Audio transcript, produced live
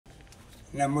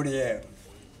நம்முடைய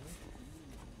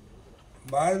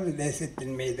பாரத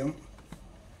தேசத்தின் மீதும்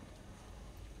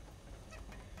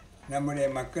நம்முடைய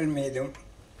மக்கள் மீதும்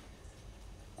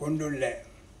கொண்டுள்ள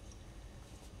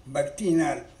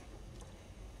பக்தியினால்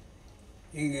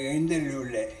இங்கு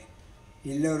எழுந்தருளியுள்ள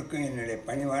எல்லோருக்கும் என்னுடைய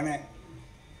பணிவான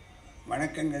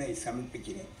வணக்கங்களை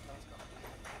சமர்ப்பிக்கிறேன்.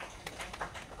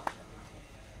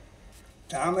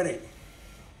 தாமரை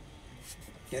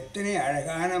எத்தனை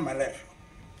அழகான மலர்!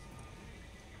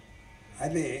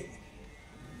 அது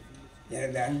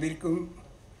எனது அன்பிற்கும்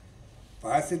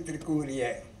பாசத்திற்கும் உரிய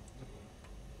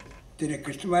திரு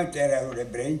கிருஷ்ணமாச்சாரியாருடைய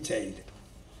பிரெயின் சைல்டு.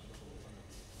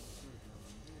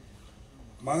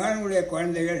 மகானுடைய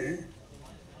குழந்தைகள்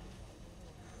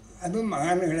அதுவும்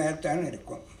மகான்களாகத்தான்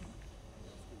இருக்கும்.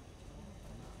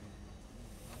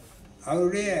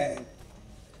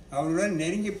 அவருடன்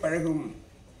நெருங்கி பழகும்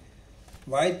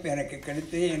வாய்ப்பு எனக்கு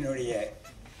கிடைத்து என்னுடைய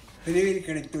பிரிவில்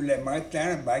கிடைத்துள்ள மகத்தான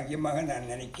பாக்கியமாக நான்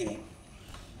நினைக்கிறேன்.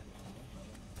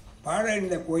 பாட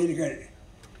இந்த கோயில்கள்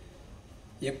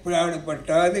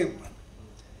எப்படியாவது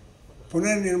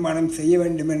புனர் நிர்மாணம் செய்ய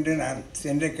வேண்டும் என்று நான்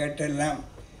சென்ற கேட்டெல்லாம்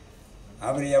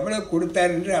அவர் எவ்வளவு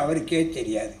கொடுத்தார் என்று அவருக்கே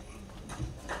தெரியாது.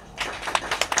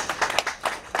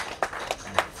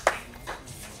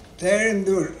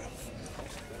 தேழந்தூர்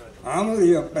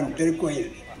ஆமுதியப்பன்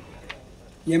திருக்கோயில்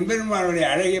எம்பெருமானுடைய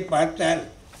அழகை பார்த்தால்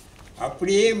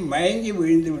அப்படியே மயங்கி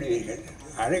விழுந்து விடுவீர்கள்.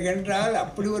 அழகென்றால்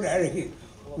அப்படி ஒரு அழகு.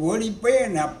 ஓடிப்போய்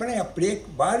என் அப்பனை அப்படியே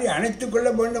பாரி அணைத்து கொள்ள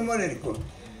வேண்டும் போல இருக்கும்.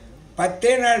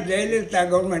 10 நாள் ஜெயலலிதா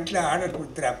கவர்மெண்ட்டில் ஆர்டர்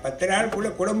கொடுத்துறா, 10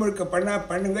 நாளுக்குள்ளே குடமுழுக்க பண்ணால்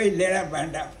பண்ணுங்க, இல்லைனா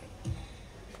வேண்டாம்.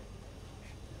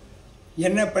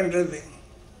 என்ன பண்ணுறது?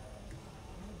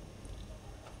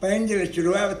 15 லட்சம்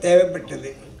ரூபா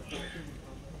தேவைப்பட்டது.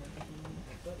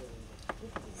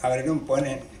 அவரிடம்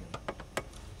போனேன்.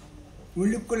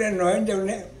 உள்ளுக்குள்ளே நுழைஞ்ச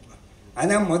உடனே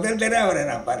அதான் முதல் தடவை அவரை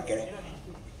நான் பார்க்கிறேன்.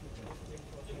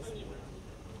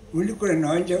 உள்ளுக்குள்ளே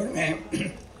நுழைஞ்ச உடனே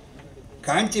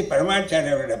காஞ்சி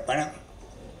பரமாச்சாரியரோட பணம்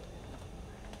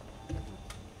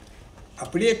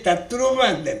அப்படியே தத்ரூபமாக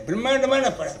இருந்த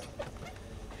பிரம்மாண்டமான படம்.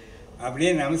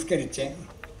 அப்படியே நமஸ்கரித்தேன்.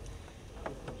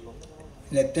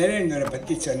 இந்த தேவேந்திரரை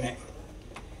பற்றி சொன்னேன்.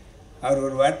 அவர்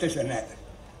ஒரு வார்த்தை சொன்னார்,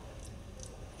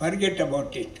 ஃபர்கெட்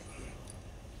அபவுட் இட்.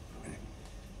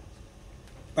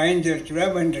 15 லட்ச ரூபா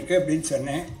பண்ணிருக்கு அப்படின்னு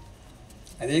சொன்னேன்.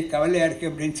 அதே கவலையாக இருக்குது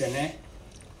அப்படின்னு சொன்னேன்.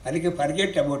 அதுக்கு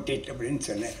ஃபர்கெட் அபவுட் இட் அப்படின்னு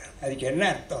சொன்னேன். அதுக்கு என்ன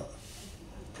அர்த்தம்?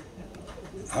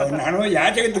 அவர் நானும்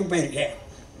யாச்சகத்துக்கு போயிருக்கேன்.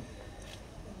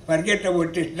 ஃபர்கெட்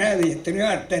அபவுட் இட்னா அது எத்தனையோ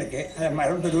அர்த்தம் இருக்குது. அதை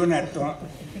மறந்துடுவோன்னு அர்த்தம்,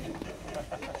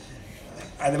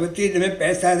 அதை பற்றி இதுவே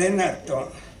பேசாதேன்னு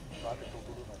அர்த்தம்.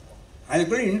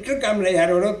 அதுக்குள்ளே இன்டர்காமில்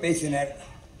யாரோட பேசினார்.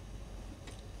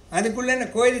 அதுக்குள்ளே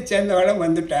என்ன கோயிலை சேர்ந்தவளும்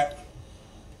வந்துட்டார்.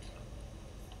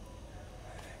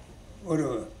 ஒரு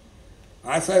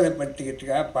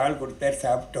ஆஸ்வாதப்படுத்திக்கிட்டுக்காக பால் கொடுத்தார்,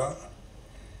 சாப்பிட்டோம்.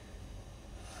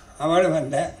 அவளும்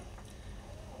வந்தா.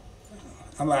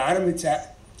 அவள் ஆரம்பித்தா,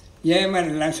 ஏன்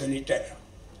மாதிரிலாம் சொல்லிட்டார்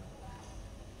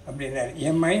அப்படின்னாரு.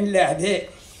 என் மைண்டில் அதே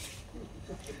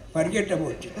ஃபர்கெட்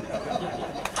அபவுட் இட்.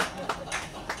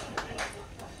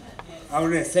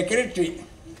 அவருடைய செக்ரட்டரி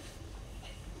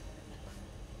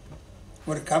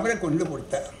ஒரு கவரை கொண்டு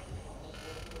கொடுத்தா.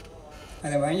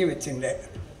 அதை வாங்கி வச்சுருந்தார்.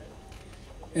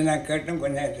 நான் கேட்டேன்,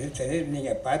 கொஞ்சம் சரி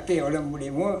நீங்கள் பார்த்து எவ்வளோ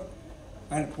முடியுமோ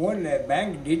அந்த ஃபோனில்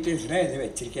பேங்க் டீட்டெயில்ஸ்லாம் எதை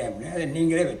வச்சுருக்கேன் அப்படின்னு, அதை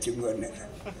நீங்களே வச்சுக்கோன்னு.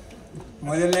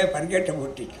 முதல்ல ஃபர்கெட்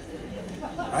அபவுட் இட்.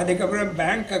 அதுக்கப்புறம்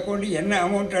பேங்க் அக்கௌண்ட்டு என்ன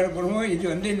அமௌண்ட் அனுப்பணுமோ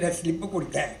இது இந்த ஸ்லிப்பு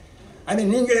கொடுத்தேன், அதை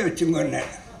நீங்களே வச்சுக்கோன்னு.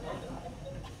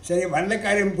 சரி வந்த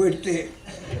காரியம் போயிடுத்து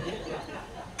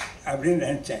அப்படின்னு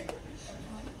நினச்சேன்.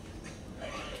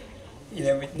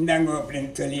 இதை இந்தாங்கோ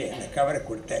அப்படின்னு சொல்லி அந்த கவரை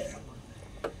கொடுத்தாரு.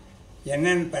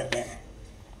 என்னன்னு பார்த்தேன்,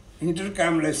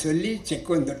 இன்டர்காமில் சொல்லி செக்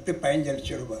வந்துடுத்து 15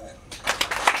 லட்சம் ரூபாய்.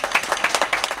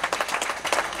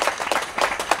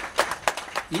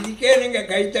 இதுக்கே நீங்கள்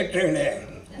கைத்தட்டுறீங்களே.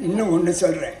 இன்னும் ஒன்று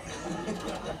சொல்கிறேன்.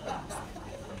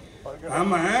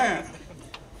 ஆமாம்,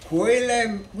 கோயிலை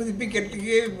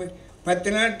புதுப்பிக்கிறதுக்கு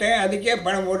 10 நாள் டைம், அதுக்கே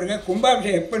பணம் போடுங்க.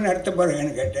 கும்பாபிஷேகம் எப்போ நடத்த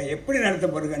போகிறீங்கன்னு கேட்டேன். எப்படி நடத்த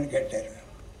போகிறீங்கன்னு கேட்டார்.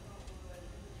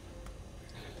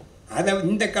 அதை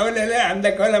இந்த கவலையில் அந்த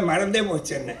கவலை மறந்தே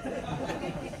போச்சுன்னு.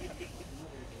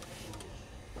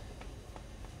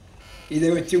 இதை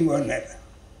வச்சுங்கோன்னார்.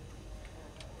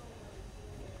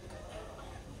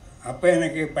 அப்போ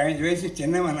எனக்கு 15 வயசு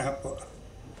சின்னவன்.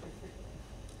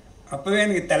 அப்போவே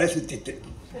எனக்கு தலை சுற்றிட்டு.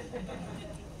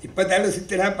 இப்போ தலை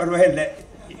சுற்றினா பரவாயில்லை,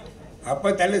 அப்போ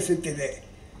தலை சுற்றிது.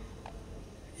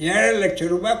 7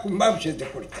 லட்சம் ரூபாய்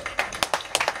கும்பாபிஷேகத்துக்கு கொடுத்தேன்.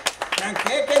 நான்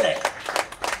கேட்கல.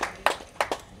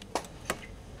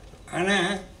 ஆனால்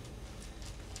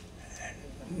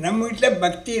நம்ம வீட்டில்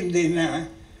பக்தி இருந்ததுன்னா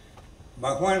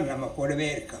பகவான் நம்ம கூடவே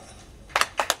இருக்கான்.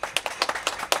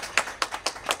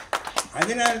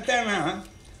 அதனால்தான் நான்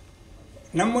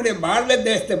நம்முடைய பாரத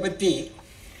தேசத்தை பற்றி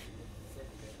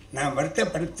நான்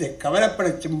வருத்தப்படுத்தி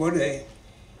கவலைப்படுத்தும்போது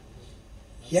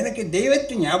எனக்கு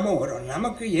தெய்வத்து ஞாபகம் வரும்.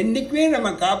 நமக்கு என்றைக்குமே நம்ம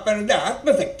காப்பானது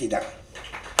ஆத்மசக்தி தான்.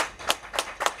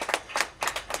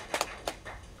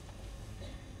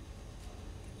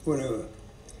 ஒரு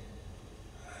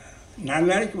 4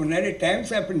 நாளைக்கு முன்னாடி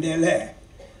டைம்ஸ் ஆஃப் இந்தியாவில்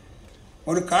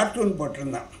ஒரு கார்ட்டூன்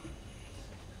போட்டிருந்தான்.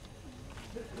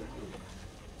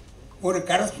 ஒரு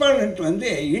கரஸ்பாண்டன்ட் வந்து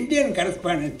இந்தியன்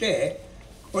கரஸ்பாண்டன்ட்டு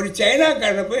ஒரு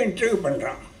சைனாக்காரனை போய் இன்டர்வியூ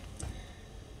பண்ணுறான்.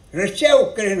 ரஷ்யா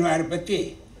உக்ரைன் வாரை பற்றி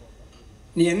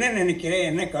நீ என்ன நினைக்கிற,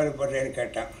 என்ன கவலைப்படுறேன்னு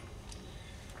கேட்டான்.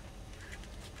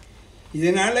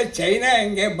 இதனால் சைனா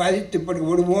எங்கே பாதித்துப்பட்டு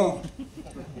விடுவோம்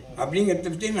அப்படிங்கிறத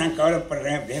பற்றி நான்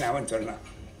கவலைப்படுறேன் அப்படின்னு அவன் சொன்னான்.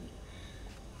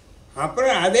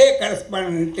 அப்புறம் அதே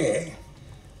கரஸ்பாண்டன்ட்டு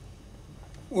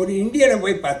ஒரு இந்தியனை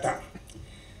போய் பார்த்தான்.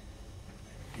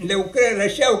 இந்த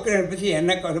ரஷ்யா உக்ரைனை பற்றி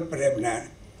என்ன கவலைப்படுறேன் அப்படின்னா,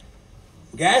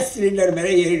 கேஸ் சிலிண்டர்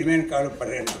மேலே ஏறிடுமேன்னு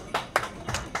கவலைப்படுறேன்.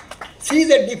 See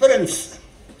the difference.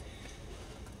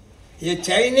 A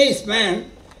Chinese man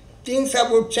thinks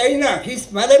about China, his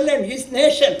motherland, his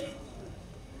nation.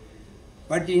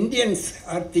 But Indians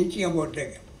are thinking about the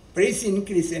price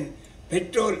increase in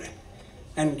petrol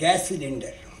and gas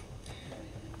cylinder.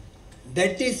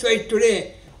 That is why today,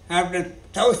 after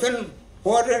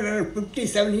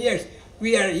 1457 years, we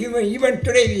are even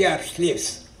today we are slaves.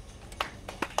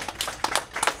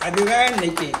 அதுதான்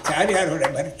இன்னைக்கு சாரியாரோட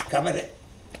கவலை.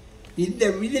 இந்த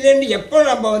இதிலேருந்து எப்போ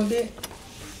நம்ம வந்து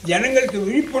ஜனங்களுக்கு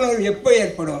விழிப்புணர்வு எப்போ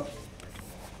ஏற்படும்,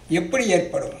 எப்படி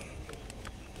ஏற்படும்?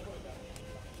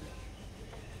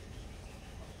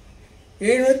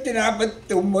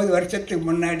 749 வருஷத்துக்கு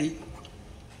முன்னாடி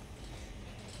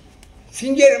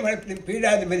சிங்கேர மடத்தின்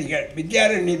பீடாதிபதிகள்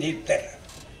வித்யாரண்ய தீர்த்தர்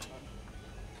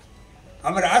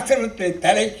அவர் ஆசிரமத்தில்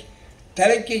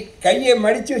தலைக்கு கையை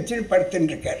மடித்து வச்சுட்டு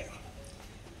படுத்துட்டுருக்கார்.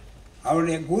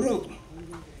 அவருடைய குரு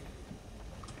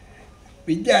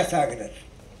வித்யாசாகரர்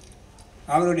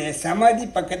அவருடைய சமாதி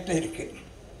பக்கத்தில் இருக்கு.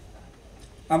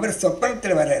 அவர்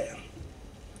சொப்பனத்தில் வர்றார்.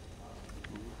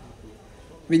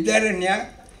 வித்யாரண்யா,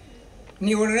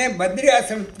 நீ உடனே பத்ரி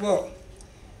ஆசிரமத்துக்கு போ,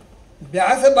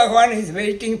 வியாச பகவான் இஸ்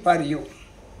வெயிட்டிங் ஃபார் யூ.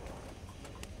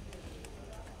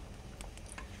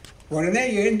 உடனே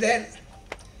எழுந்தார்.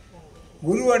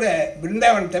 குருவோட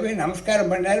பிருந்தாவனத்தை போய்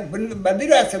நமஸ்காரம் பண்ணார்.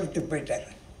 பத்ரி ஆசிரமத்துக்கு போயிட்டார்.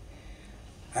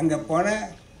 அங்கே போனால்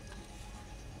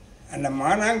அந்த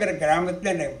மானாங்கிற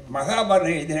கிராமத்தில் அந்த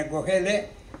மகாபாரதம் எழுதின குகையில்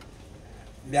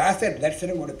வியாசர்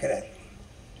தரிசனம் கொடுக்குறார்.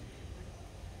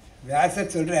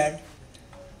 வியாசர் சொல்கிறார்,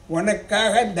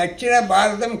 உனக்காக தட்சிண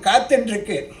பாரதம்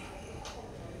காத்துட்டுருக்கு,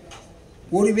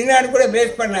 ஒரு வினாடி கூட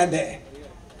வேஸ்ட் பண்ணாத,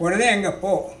 உடனே அங்கே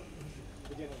போ.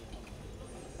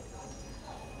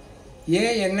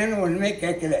 ஏன் என்னன்னு ஒன்றுமே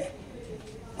கேட்கல.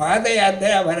 பாத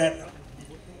யாத்திரை வரார்.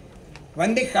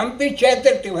 வந்து ஹம்பி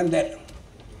க்ஷேத்திரத்துக்கு வந்தார்.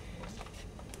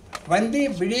 வந்து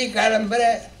விடிய காலம்பரை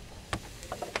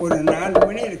ஒரு 4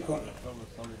 மணி இருக்கும்.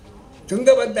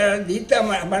 துங்கபத்ரா தீர்த்தா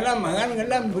மடம்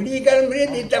மகான்கள்லாம் விடிய காலம்பரையே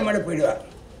தீர்த்தா மடம் போயிடுவார்.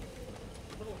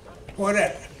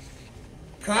 போகிறார்.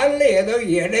 காலில் ஏதோ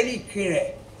இடறி கீழே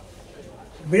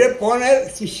விழ போனார்.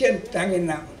 சிஷ்யன்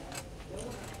தாங்கினான்.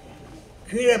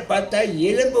 கீழே பார்த்தா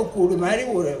எலும்பு கூடு மாதிரி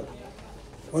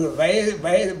ஒரு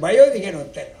வயோதிகர்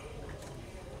ஒருத்தர்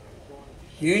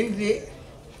எழுந்து,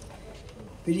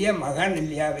 பெரிய மகான்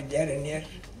இல்லையா வித்யாரண்யர்,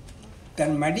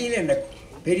 தன் மடியில் அந்த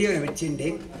பெரியவரை வச்சுட்டு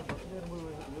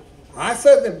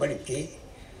ஆஸ்வாதப்படுத்தி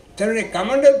தன்னுடைய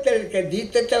கமண்டத்தில் இருக்கிற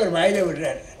தீர்த்தத்தை அவர் வாயில்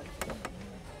விடுறார்.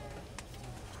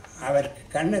 அவர்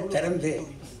கண்ணை திறந்து,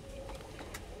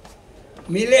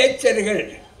 மிலேச்சர்கள்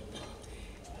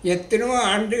எத்தனையோ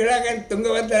ஆண்டுகளாக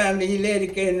துங்கபத்ரா நதியிலே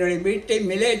இருக்க என்னுடைய வீட்டை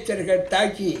மிலேச்சர்கள்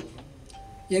தாக்கி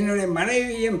என்னுடைய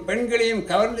மனைவியும் பெண்களையும்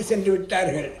கவர்ந்து சென்று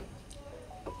விட்டார்கள்.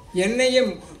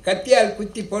 என்னையும் கத்தியால்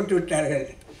குத்தி போட்டு விட்டார்கள்.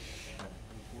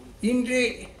 இன்று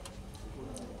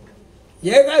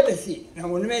ஏகாதசி,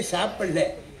 நான் ஒன்றுமே சாப்பிடல.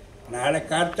 நாளை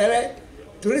காத்தால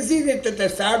துளசி தீர்த்தத்தை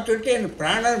சாப்பிட்டுட்டு என்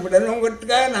பிராணம்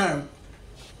விடணுங்கிறதுக்காக நான்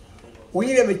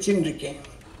உயிரை வச்சுன்னு இருக்கேன்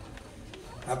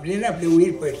அப்படின்னு அப்படி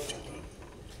உயிர் போயிடுச்சு.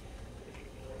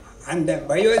 அந்த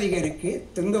வயோதிகருக்கு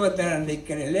துங்கபத்ரா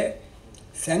நதிக்கரையில்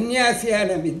சன்னியாசியான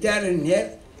வித்யாரண்யர்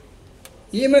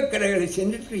ஈமக்கிரியைகளை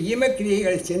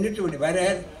சென்றுட்டு இப்படி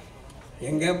வரார்.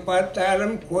 எங்கே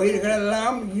பார்த்தாலும்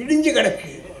கோயில்களெல்லாம் இடிஞ்சு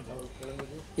கிடக்கு.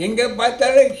 எங்கே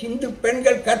பார்த்தாலும் ஹிந்து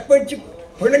பெண்கள் கற்பழிச்சு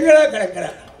பிள்ளைங்களாக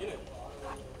கிடக்கிறார்.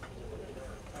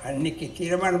 அன்னைக்கு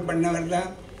தீர்மானம் பண்ணவர் தான்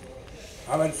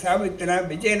அவர் ஸ்தாபித்தனா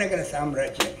விஜயநகர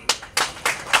சாம்ராஜ்யம்.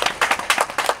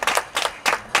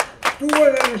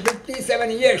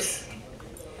 257 years.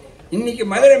 இன்றைக்கி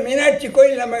மதுரை மீனாட்சி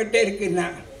கோயில் நம்மகிட்ட இருக்குன்னா,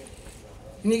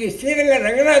 இன்றைக்கி ஸ்ரீரங்கம்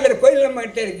ரங்கநாதர் கோயில்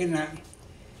நம்மகிட்ட இருக்குன்னா,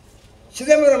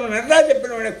 சிதம்பரம்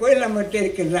நடராஜப்பனோட கோயில் நம்மகிட்ட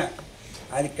இருக்குன்னா,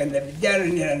 அதுக்கு அந்த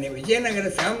வித்யாரண்யர் அந்த விஜயநகர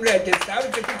சாம்ராஜ்யத்தை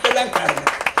ஸ்தாபித்ததுக்கெல்லாம்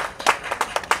காரணம்.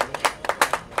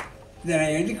 இதை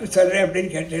நான் எதுக்கு சொல்கிறேன்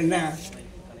அப்படின்னு கேட்டேன்னா,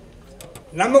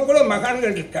 நம்ம கூட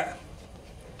மகான்கள் இருக்கா,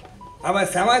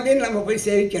 அவள் சமாதின்னு நம்ம போய்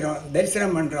சேவிக்கிறோம்,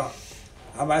 தரிசனம் பண்ணுறோம்.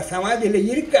 அவள் சமாதியில்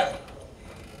இருக்கா,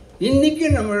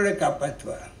 இன்றைக்கும் நம்மளோட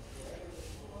காப்பாற்றுவார்.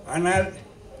 ஆனால்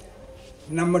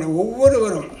நம்முடைய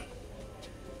ஒவ்வொருவரும்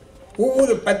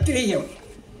ஒவ்வொரு பத்திரிகையும்,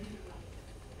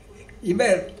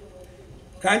 இவர்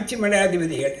காஞ்சி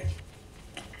மடாதிபதிகள்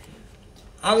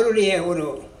அவருடைய ஒரு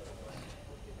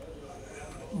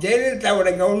ஜெயலலிதாவோட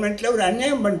கவர்மெண்ட்டில் ஒரு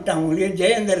அநியாயம் பண்ணிட்டான் அவங்களுக்கு,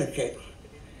 ஜெயந்தருக்கு.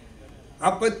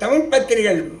 அப்போ தமிழ்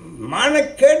பத்திரிகைகள்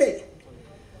மானக்கேடு,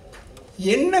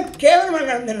 என்ன கேவலமாக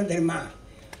நடந்தது தெரியுமா?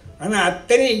 ஆனால்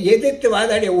அத்தனை எதிர்த்து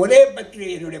வாதாடிய ஒரே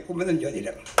பத்திரிகை என்னுடைய குமுதம்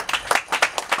ஜோதிடம்.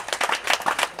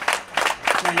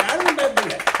 நான் யாரும்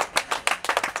பார்க்கல,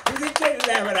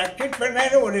 புதுச்சேரியில் அவர் அக்யூட்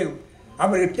பண்ணாரு.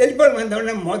 அவருக்கு டெலிஃபோன்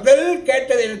வந்தவுடனே முதல்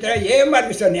கேட்டது என்ன,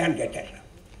 ஏமாற்றி சொன்னியான்னு கேட்டார்.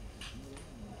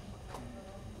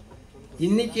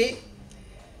 இன்னைக்கு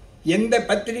எந்த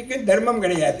பத்திரிக்கையும் தர்மம்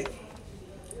கிடையாது.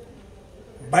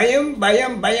 பயம்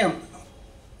பயம் பயம்.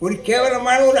 ஒரு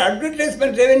கேவலமான ஒரு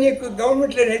அட்வர்டைஸ்மெண்ட் ரெவன்யூக்கு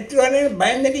கவர்மெண்ட்டில் நிறுத்துவானேன்னு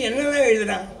பயந்துட்டு என்னெல்லாம்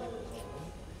எழுதுறான்.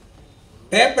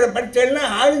 பேப்பரை படித்தேன்னா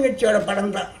ஆளுங்கட்சியோட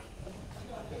படம் தான்,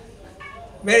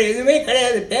 வேறு எதுவுமே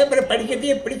கிடையாது. பேப்பரை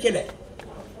படிக்கிறதே பிடிக்கலை.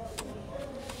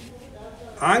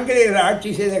 ஆங்கிலேயர்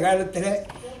ஆட்சி செய்த காலத்தில்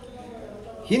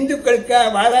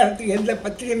ஹிந்துக்களுக்காக வாதாடத்துக்கு எந்த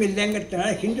பத்திரிகையும்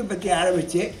இல்லைங்கிறதுனால ஹிந்து பத்திரிகை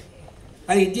ஆரம்பித்து,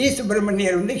 அது ஜி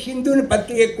சுப்பிரமணியர் ஹிந்துன்னு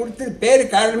பத்திரிகை கொடுத்து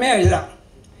பேர் காரணமே அதுதான்.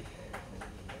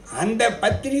 அந்த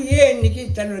பத்திரிகையே இன்னைக்கு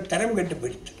தன்னோட தரம் கட்டு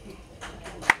போயிடுச்சு.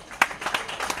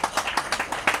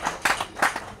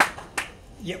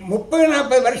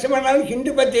 30-40 வருஷமானாலும்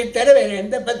ஹிந்து பத்திரிகை தர வேறு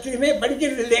எந்த பத்திரிகையுமே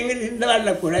படிக்கிறது இல்லைங்கிறது இந்த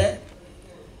வாழ்வில் கூட.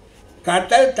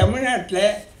 காத்தால்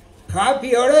தமிழ்நாட்டில்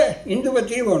காப்பியோட இந்து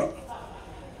பத்திரிகை போகணும்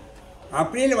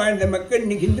அப்படின்னு வாழ்ந்த மக்கள்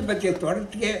இன்னைக்கு ஹிந்து பத்திரிகை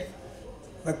தொடர்த்துக்கே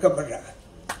வைக்கப்படுறாங்க.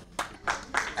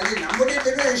 அது நம்முடைய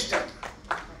துரதிர்ஷ்டம்.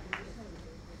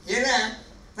 ஏன்னா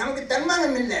நமக்கு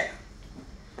தன்மானம் இல்லை,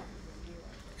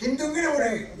 ஹிந்துங்கிற ஒரு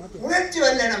உணர்ச்சி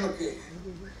வரல நமக்கு.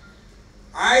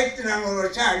 1400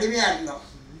 வருஷம் அடிமையாக இருந்தோம்.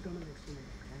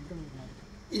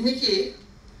 இன்னைக்கு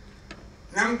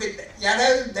நமக்கு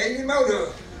யாராவது தைரியமாக ஒரு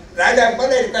ராஜா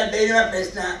போல இருக்கா, தைரியமாக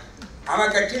பேசினா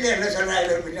அவன் கட்சியில் என்ன சொல்கிறா,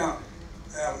 இவர் கொஞ்சம்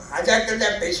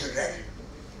அஜாக்கிரதா பேச சொல்கிறார்.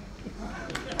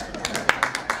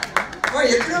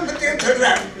 அவன் எத்தனை பற்றியும்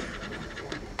சொல்கிறான்.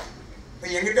 இப்போ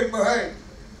எங்கிட்ட இப்போ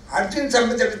அர்ஜுன்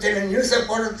சம்பத்தை பற்றின நியூஸை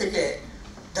போடுறதுக்கு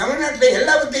தமிழ்நாட்டில்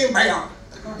எல்லா பற்றியும் பயம்.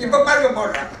 இப்போ பாருங்க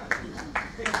போடுறான்.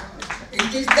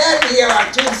 It is there we have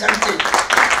achieved something.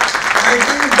 I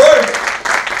feel gold.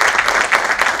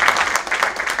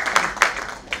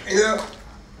 இதோ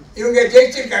இவங்க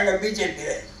ஜெயிச்சிருக்காங்க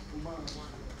பிஜேபியில்.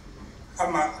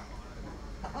 ஆமாம்,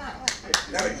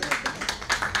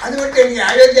 அது மட்டும் இங்கே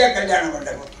அயோத்தியா கல்யாண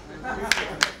மண்டபம்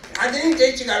அதையும்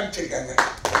ஜெயிச்சு காமிச்சிருக்காங்க.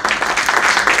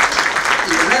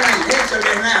 இதெல்லாம் நான் ஏன்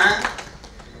சொல்கிறேன்னா,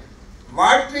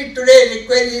 what we today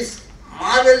require is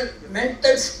moral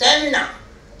mental stamina.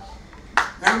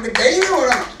 நமக்கு தைரியம்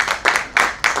வேணும்.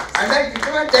 அதான்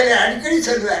கிருஷ்ணமாச்சாரியர் அடிக்கடி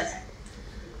சொல்லுவார்,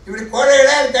 இப்படி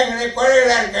கோழைகளாக இருக்காங்களே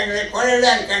கோழைகளாக இருக்காங்களே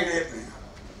கோழைகளாக இருக்காங்களே அப்படின்னு.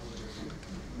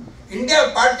 இந்தியாவை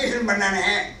பார்ட்டிஷன் பண்ணானே,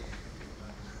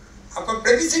 அப்போ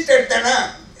பிளபிசிட் எடுத்தானா,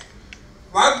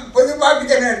 பொது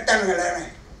வாக்குதானே எடுத்தானுங்களே.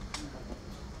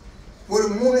 ஒரு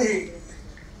 3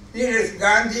 லீடர்ஸ்,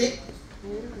 காந்தி,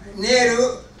 நேரு,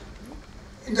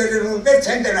 இந்த 2 பேர்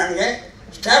சேர்ந்தானுங்க.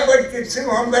 ஸ்டாபர்ட் கிட்ஸு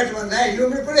ஹோம்பேட் வந்தேன்,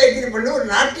 இவங்களுக்குள்ள எக்ரி பண்ணி ஒரு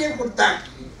நாட்டையும் கொடுத்தான்.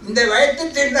 இந்த வயத்தை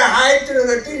சேர்ந்த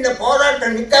 1900 இந்த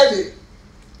போராட்டம் நிற்காது.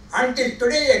 Until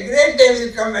today a great day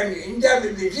will come and India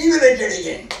will be liberated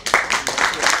again.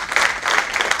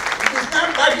 It is not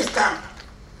Pakistan.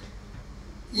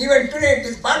 Even today it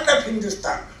is part of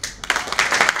Hindustan.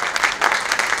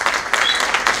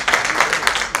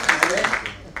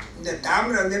 இந்த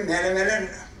தாமிரம் மேலே மேலே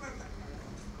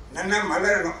நல்லா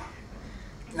மலரணும்,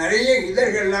 நிறைய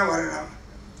இதழ்கள்லாம் வரணும்.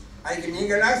 அதுக்கு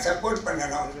நீங்களாம் சப்போர்ட்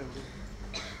பண்ணணும்.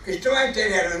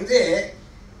 கிருஷ்ணமாச்சாரியார்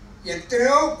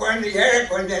எத்தனையோ குழந்தை, ஏழை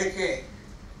குழந்தைகளுக்கு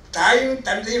தாயும்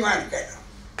தந்தையுமா இருக்கார்.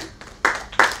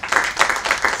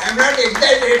 I am not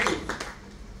exaggerating.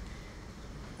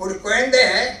 ஒரு குழந்தை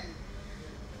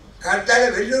காத்தால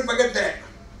வெள்ளூர் பக்கத்தில்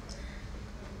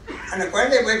அந்த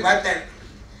குழந்தைய போய் பார்த்தேன்.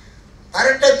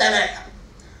 பரட்ட தலை,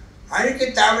 அழுக்கு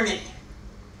தாவணி,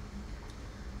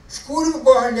 ஸ்கூலுக்கு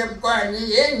போக வேண்டிய நீ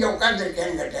ஏன் இங்கே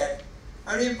உட்காந்துருக்கேன்னு கேட்டார்.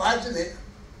 அப்படின்னு பார்த்தது.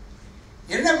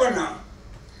 என்ன பண்ணோம்,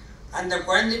 அந்த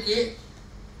குழந்தைக்கு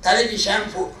தலைக்கு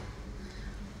ஷாம்பு,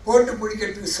 போட்டு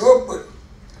பிடிக்கிறதுக்கு சோப்பு,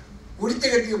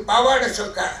 உடுத்துக்கிறதுக்கு பாவாடை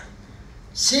சொக்கா,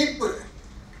 சீப்பு,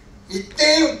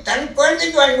 இத்தையும் தன்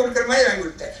குழந்தைக்கு வாங்கி கொடுக்குற மாதிரி வாங்கி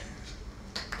கொடுத்தார்.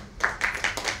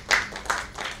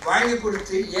 வாங்கி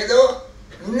கொடுத்து ஏதோ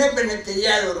முன்ன பின்ன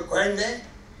தெரியாத ஒரு குழந்தை,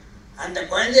 அந்த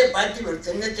குழந்தைய பார்த்து ஒரு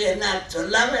சின்னத்தை என்ன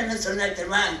சொல்லாமல் என்ன சொன்னா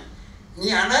தெரியுமா, நீ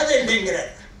அனாதை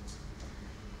இல்லைங்கிறார்.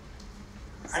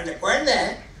 அந்த குழந்தை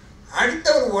அடுத்த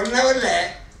ஒரு 1 ஹவரில்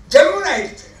ஜம்முன்னு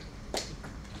ஆயிடுச்சு.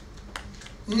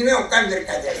 இனிமேல்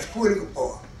உட்காந்துருக்காது, ஸ்கூலுக்கு போ.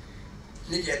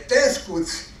 இன்னைக்கு எத்தனை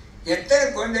ஸ்கூல்ஸ், எத்தனை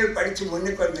குழந்தைகள் படித்து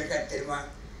முன்னுக்கு வந்திருக்கா தெரியுமா?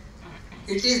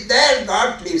 It is there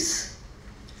God lives.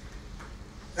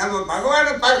 நம்ம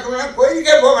பகவானை பார்க்கணும்னா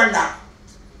கோயிலுக்கே போக வேண்டாம்,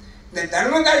 இந்த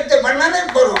தர்ம காரியத்தை பண்ணாலே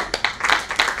போகிறோம்.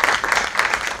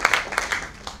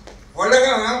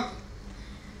 உலகம்,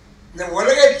 இந்த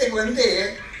உலகத்துக்கு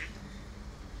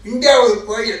இந்தியா ஒரு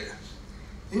கோயில்.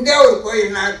 இந்தியா ஒரு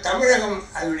கோயில்னா தமிழகம்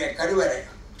அதனுடைய கருவறை.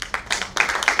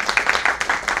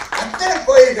 அத்தனை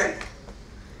கோயில்கள்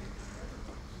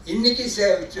இன்னைக்கு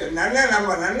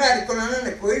நம்ம நல்லா இருக்கணும்னா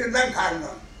அந்த கோயில் தான்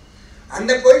காரணம்.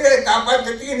 அந்த கோயில்களை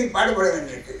காப்பாற்றுறதுக்கு இன்னைக்கு பாடுபட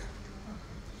வேண்டியிருக்கு.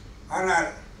 ஆனால்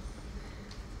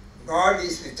God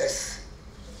is with us.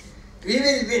 We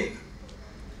will win,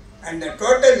 and the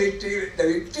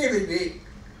victory will be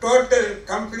total,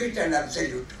 complete and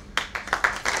absolute.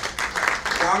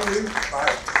 Long live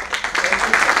Bharat.